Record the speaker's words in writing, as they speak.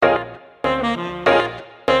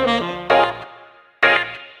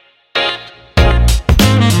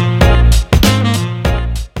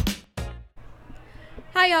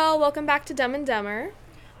welcome back to Dumb and Dumber.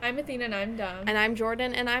 I'm Athena and I'm dumb. And I'm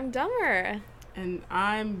Jordan and I'm dumber. And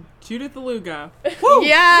I'm Judith Aluga. Yay!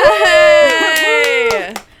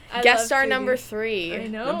 Guest star Judy. number 3. I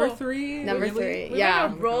know. Number 3? Number Really? 3. We're Yeah.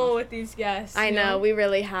 gonna roll with these guests. I you know, we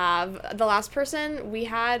really have. The last person we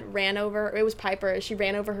had ran over, it was Piper. She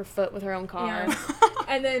ran over her foot with her own car. Yeah.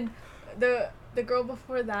 And then the girl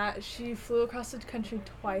before that, she flew across the country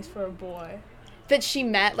twice for a boy. That she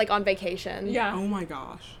met, like, on vacation. Yeah. Oh my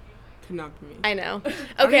gosh. Could not be me. I know. I don't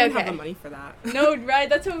Okay, even have the okay. money for that. No, right?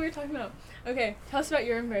 That's what we were talking about. Okay, tell us about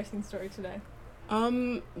your embarrassing story today.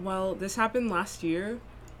 Well, this happened last year,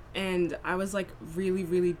 and I was, like, really,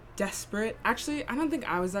 really desperate. Actually, I don't think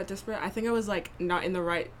I was that desperate. I think I was, like, not in the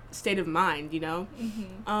right state of mind, you know?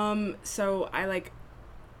 Mm-hmm. So I, like,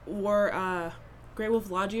 wore, Great Wolf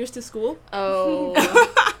Lodge ears to school. Oh.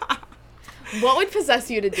 What would possess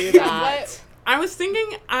you to do that? What? I was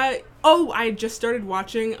thinking, I just started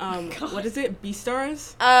watching, what is it,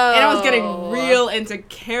 Beastars? Oh. And I was getting real into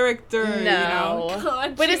character, No. you know?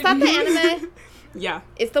 God, Wait, is that the anime? Yeah.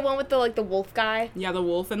 It's the one with the, like, the wolf guy? Yeah, the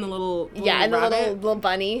wolf and the little Yeah, and the rabbit. little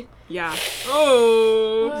bunny. Yeah.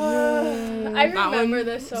 Oh. I That remember one-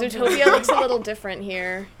 this so Zootopia looks a little different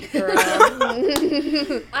here. Girl.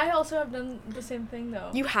 I also have done the same thing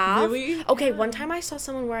though. You have? Really? Okay, one time I saw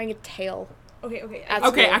someone wearing a tail. Okay. At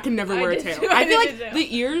Okay, school. I can never I wear a did tail. too. I I feel did like too.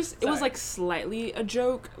 the ears, it was Sorry. like slightly a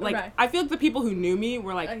joke. Like, Right. I feel like the people who knew me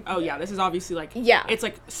were like, Like, oh yeah, yeah. this is obviously like, Yeah. it's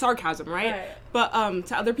like sarcasm, right? Right. But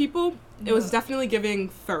to other people, it was No. definitely giving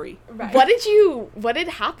furry. Right. What had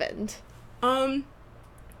happened?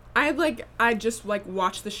 I just like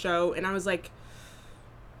watched the show and I was like,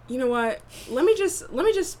 you know what? Let me just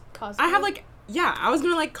Cosplay? I have like, yeah, I was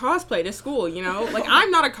gonna like cosplay to school, you know? Like,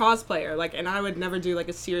 I'm not a cosplayer, like, and I would never do like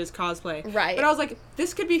a serious cosplay. Right. But I was like,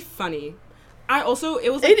 this could be funny. It was like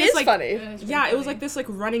It this is like, funny. yeah, it was like this like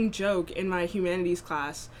running joke in my humanities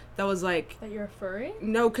class that was like, That you're a furry?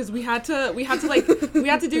 no, because we had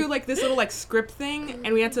to do like this little like script thing,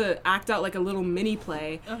 and we had to act out like a little mini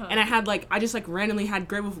play, and I just like randomly had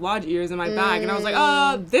Great Wolf Lodge ears in my bag, and I was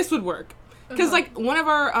like, this would work, because like one of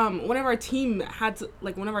our teammates had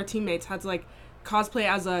to like cosplay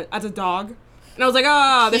as a dog, and I was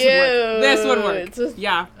like, this would work, Cute.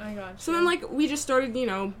 yeah. I got you. So then, like, we just started, you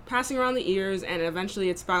know, passing around the ears, and eventually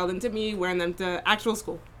it spiraled into me wearing them to actual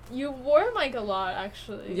school. You wore them like a lot,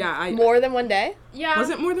 actually. Yeah, More than one day? Yeah. Was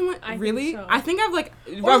it more than one? I think Really? so. I think I've, like,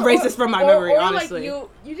 erased this from my memory, honestly. Like,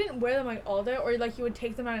 you didn't wear them, like, all day, or, like, you would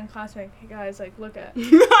take them out in class and be like, hey, guys, like, look at.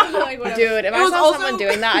 Like, whatever. Dude, if It I was saw also- someone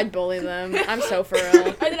doing that, I'd bully them. I'm so for real.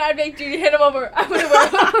 And then I'd make Judy hit him over. I would wear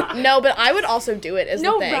them. No, but I would also do it, is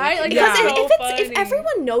No, the thing. right? Like, because that's so if funny.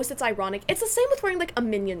 everyone knows it's ironic, it's the same with wearing, like, a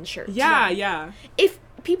Minion shirt. yeah. If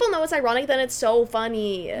people know it's ironic, then it's so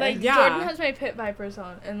funny. Like, Yeah. Jordan has my Pit Vipers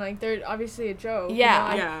on, and, like, they're obviously a joke.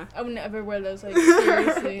 Yeah. You know? Yeah. I would never wear those, like,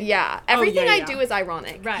 seriously. Yeah, everything yeah, I yeah. do is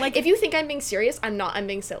ironic. Right. Like, if you think I'm being serious, I'm not. I'm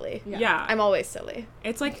being silly. Yeah. I'm always silly.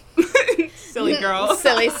 It's like, silly girl.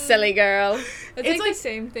 silly girl. It's It's like like- the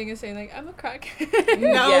same thing as saying, like, I'm a crackhead.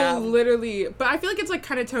 No, Yeah. literally. But I feel like it's, like,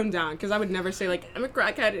 kind of toned down, because I would never say, like, I'm a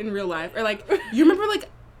crackhead in real life. Or, like, you remember, like,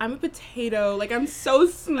 I'm a potato. Like, I'm so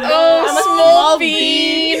small. Oh, I'm a small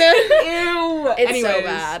bean. Ew. It's Anyways, so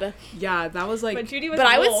bad. Yeah, that was, like... But Judy was But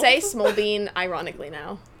I would wolf. say small bean ironically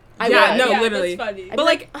now. I Yeah, would. no, yeah, literally. That's funny. I'd be But,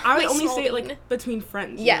 like, like, I would "Wait, only small say it, bean." like, between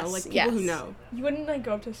friends, you Yes, know? Like, people who yes. know. You wouldn't, like,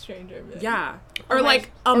 go up to a stranger and be like, Yeah. Or, Or,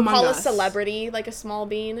 like, or Among call Us. a celebrity like a small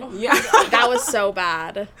bean. Yeah. That was so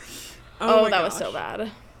bad. Oh, my that was gosh. so bad.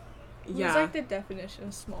 What's, Yeah. like, the definition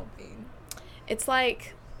of small bean? It's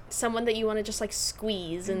like someone that you want to just like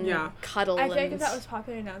squeeze and Yeah. cuddle. I feel like and if that was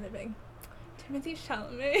popular now, they'd be like, Timothy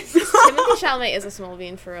Chalamet. Timothy Chalamet is a small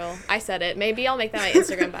bean for real. I said it. Maybe I'll make that my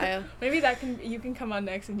Instagram bio. Maybe you can come on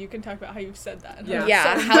next and you can talk about how you've said that. And Yeah. how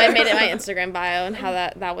Yeah, it's so how I made it my bad. Instagram bio and how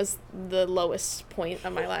that was the lowest point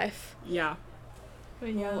of my life. Yeah.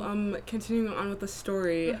 But yeah. Well, continuing on with the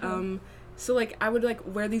story, Uh-huh. so, like, I would, like,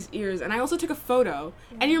 wear these ears, and I also took a photo,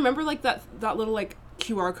 and you remember, like, that little, like,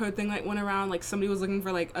 QR code thing, like, went around, like, somebody was looking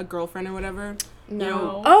for, like, a girlfriend or whatever? No. You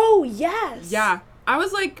know? Oh yes. Yeah. I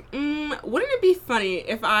was like, wouldn't it be funny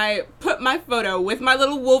if I put my photo with my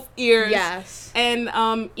little wolf ears Yes. and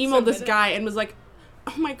emailed this Submit it. guy and was like,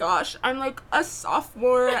 oh my gosh, I'm like a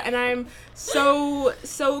sophomore and I'm so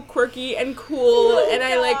quirky and cool and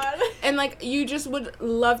I like you just would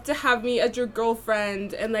love to have me as your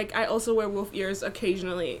girlfriend and like I also wear wolf ears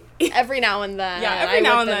occasionally. Every now and then. Yeah, every I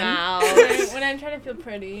now whip and them then. out. when I'm trying to feel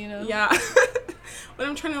pretty, you know. Yeah. When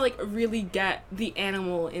I'm trying to like really get the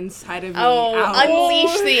animal inside of me Oh, out.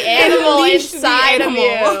 unleash the animal Unleash the inside of animal.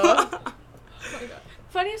 you. Oh my God.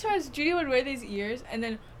 Funniest part is Judy would wear these ears and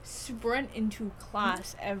then sprint into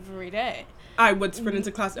class every day. I would sprint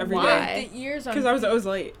into class every day. Why? With the ears on. Because I was always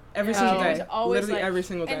late. Every Yeah. single I was day. always Literally late. every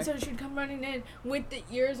single day. And so she'd come running in with the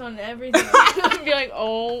ears on and everything. I'd be like,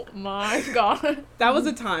 oh my god. That was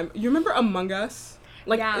a time. You remember Among Us?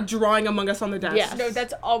 Like, Yeah. drawing Among Us on the desk? Yes. No,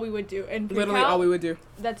 that's all we would do. And Literally all we would do.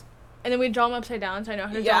 And then we'd draw them upside down, so I know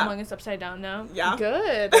how to Yeah. draw Among Us upside down now. Yeah.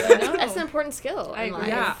 Good. I know. That's an important skill. I in agree. life.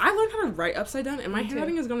 Yeah, I learned how to write upside down, and my Me too.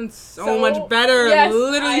 handwriting has gotten so So- much better. Yes,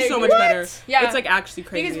 Literally I so agree. much better. Yeah. It's like actually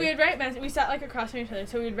crazy. Because we would write messages. We sat like across from each other,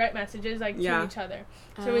 so we'd write messages like Yeah. to each other.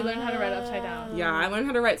 So we learned how to write upside down. Yeah, I learned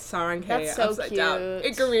how to write Saranke That's so upside down cute.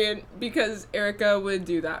 in Korean because Erica would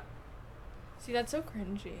do that. See, that's so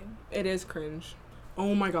cringy. It is cringe.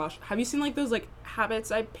 Oh my gosh. Have you seen like those like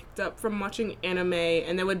habits I picked up from watching anime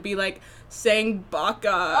and they would be like saying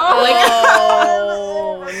baka?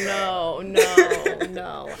 Oh,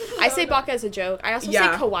 no. I say baka as a joke. I also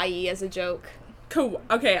Yeah. say kawaii as a joke.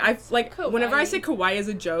 Okay, I like whenever I Kawaii. say kawaii as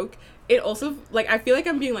a joke, it also like I feel like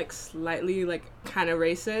I'm being like slightly like kind of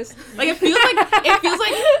racist. Like it feels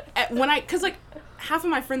like when I cuz like half of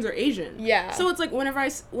my friends are Asian. Yeah. So it's like whenever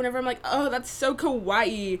I'm like, "Oh, that's so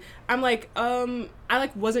kawaii." I'm like, I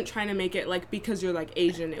like wasn't trying to make it like because you're like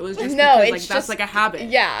Asian. It was just No, because it's like that's just- like a habit.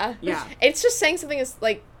 Yeah. Yeah. It's just saying something is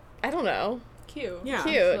like, I don't know, Cute. Yeah.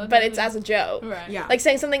 cute, but it's as a joke. Right. Yeah. Like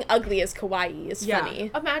saying something ugly is kawaii is Yeah. funny.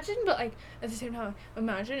 Imagine, but like at the same time,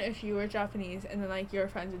 imagine if you were Japanese and then like your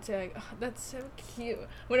friends would say like, "Oh, that's so cute,"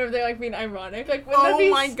 whenever they're like being ironic. Like, wouldn't that Oh be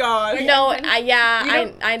my god. Like, No, and- I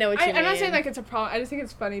You know what you mean. I'm not saying like it's a problem. I just think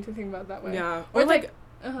it's funny to think about that way. Yeah. Or Or like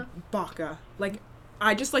uh-huh. baka. Like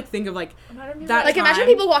I just like think of like Imagine being that like imagine time-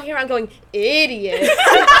 people walking around going idiot.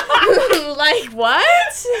 Like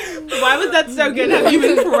what? why was that so good? Have you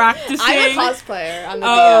been practicing? I'm a cosplayer on the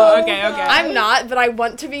Oh, video. okay, okay. I'm not, but I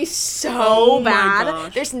want to be so Oh my bad.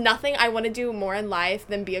 gosh. There's nothing I want to do more in life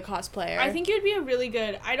than be a cosplayer. I think you'd be a really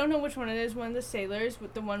good. I don't know which one it is. One of the sailors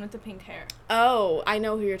with the one with the pink hair. Oh, I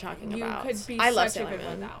know who you're talking You about. could be I love such a Sailor good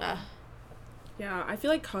one, Moon. that one. Yeah, I feel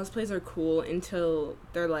like cosplays are cool until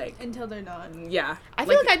they're like Until they're not. yeah. I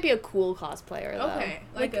feel like I'd be a cool cosplayer though. Okay,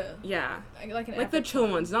 like a yeah. like an Like the epic chill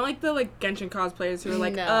one. ones, not like the like Genshin cosplayers who are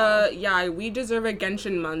like, No. yeah, we deserve a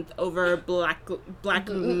Genshin month over Black Like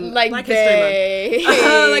History Month. they.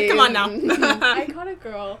 Like come on now. I caught a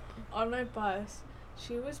girl on my bus.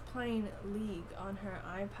 She was playing League on her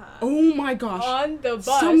iPad. Oh my gosh. On the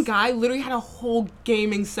bus. Some guy literally had a whole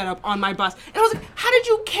gaming setup on my bus. And I was like, how did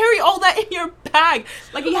you carry all that in your bag?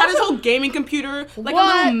 Like, he had his whole gaming computer, like a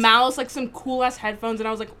What? little mouse, like some cool-ass headphones. And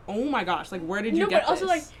I was like, oh my gosh, like, where did you No, get but also this?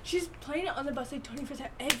 like she's playing it on the bus like 24/7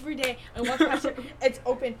 every day. And once past her, it's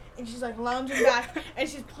open, and she's like lounging back, and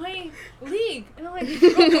she's playing League. And I'm like, "Bro,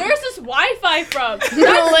 where's this Wi-Fi from? That's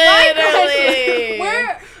my Literally. question.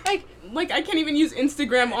 Where Like, I can't even use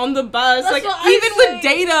Instagram on the bus. That's like, what I'm even with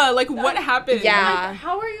saying. data, like, what happened? Yeah. like,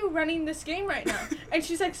 how are you running this game right now? And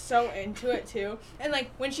she's like so into it too. And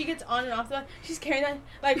like when she gets on and off the bus, she's carrying that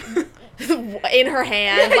like in her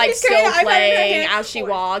hand, Yeah, like she's carrying still the iPad in her playing hand. as she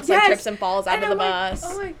walks, like Yes. trips and falls out and of the I'm bus.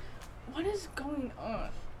 Like, I'm like, what is going on?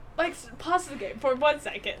 Like pause the game for 1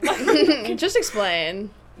 second. Like, Just explain.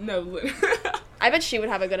 No, lit- I bet she would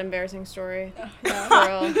have a good embarrassing story. yeah.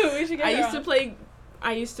 Girl. We should get I her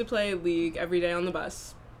used to play League every day on the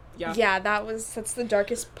bus. Yeah. Yeah, that's the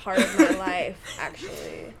darkest part of my life,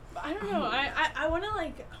 actually. I don't know. I want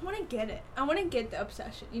to get it. I want to get the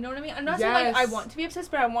obsession. You know what I mean? I'm not saying like I Yes. want to be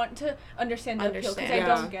obsessed, but I want to understand the appeal because I Understand.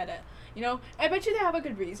 Yeah. don't get it. You know? I bet you they have a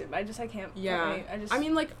good reason, but I can't. Yeah. I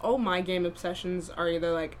mean, like, all my game obsessions are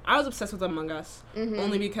either, like, I was obsessed with Among Us. Mhm.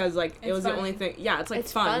 Only because, like, it It's was funny. the only thing. Yeah, it's, like,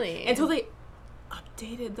 It's fun. funny. Until they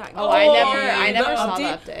updated that Oh, I game. never The saw the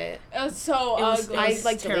update. update. It was so It was- ugly. I was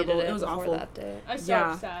like terrible. deleted it. It was before awful. the update. I was so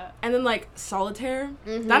Yeah. upset. And then, like, Solitaire.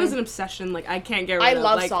 Mhm. That is an obsession. Like, I can't get rid I of.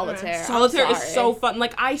 love like, Solitaire. I'm Solitaire is sorry. so fun.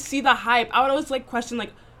 Like, I see the hype. I would always, like, question,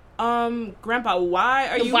 like, Grandpa, why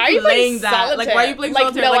are you Why are you playing playing that? Like, why are you Solitaire? playing Like,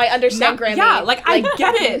 Solitaire? no, like, I understand, now- Grammy. Yeah, like, I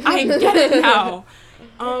get it. I get it now.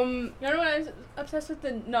 You know what I was obsessed with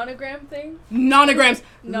the nonogram thing? Nonograms.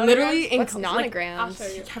 Nonograms? Literally in What's like, nonograms? I'll show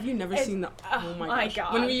you. have you never It's- seen the? oh Oh my, my gosh.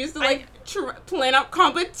 God. When we used to like plan out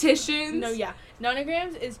competitions. No, yeah.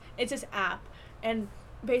 Nonograms it's this app, and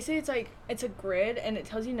basically it's a grid, and it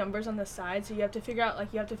tells you numbers on the side, so you have to figure out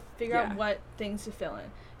Yeah. out what things to fill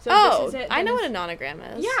in. So Oh, this is it. I then know what this- a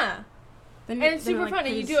nonogram is. Yeah, Then, and it's then, super like, fun,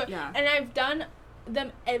 and you plays- do it. Yeah. And I've done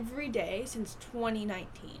them every day since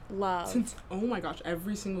 2019. Love. Since oh my gosh,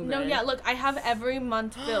 every single day. No, yeah. Look, I have every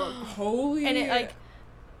month filled, Holy. and it like.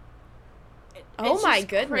 Oh it's my just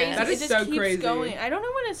goodness. Crazy. That it is just so keeps crazy. going. I don't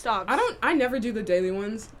know when it stops. I never do the daily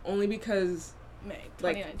ones only because May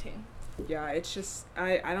like, 2019. yeah, it's just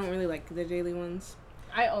I don't really like the daily ones.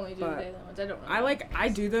 I only do the But daily ones. I don't really I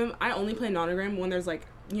do them. I only play Nonogram when there's like,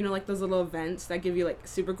 you know, like those little events that give you like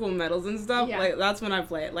super cool medals and stuff. Yeah. Like that's when I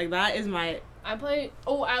play it. Like that is my I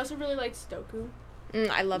also really like Sudoku.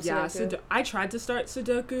 I love Sudoku. I tried to start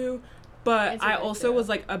Sudoku, but It's I really also good. was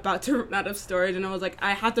like about to run out of storage, and I was like,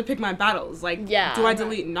 I have to pick my battles. Like, Yeah. do I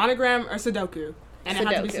delete Nonogram or Sudoku? And it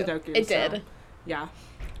had to be Sudoku. It so, did. Yeah.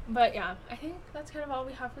 But yeah, I think that's kind of all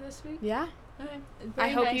we have for this week. Yeah. Okay. It's I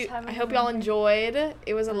very hope nice you having I hope you y'all on here. enjoyed.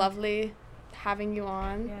 It was a lovely having you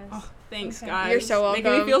on. Yes. Oh, thanks, Okay. guys. You're so welcome.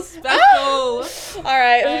 Making me feel special. All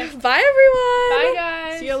right. Bye. Bye everyone. Bye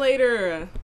guys. See you later.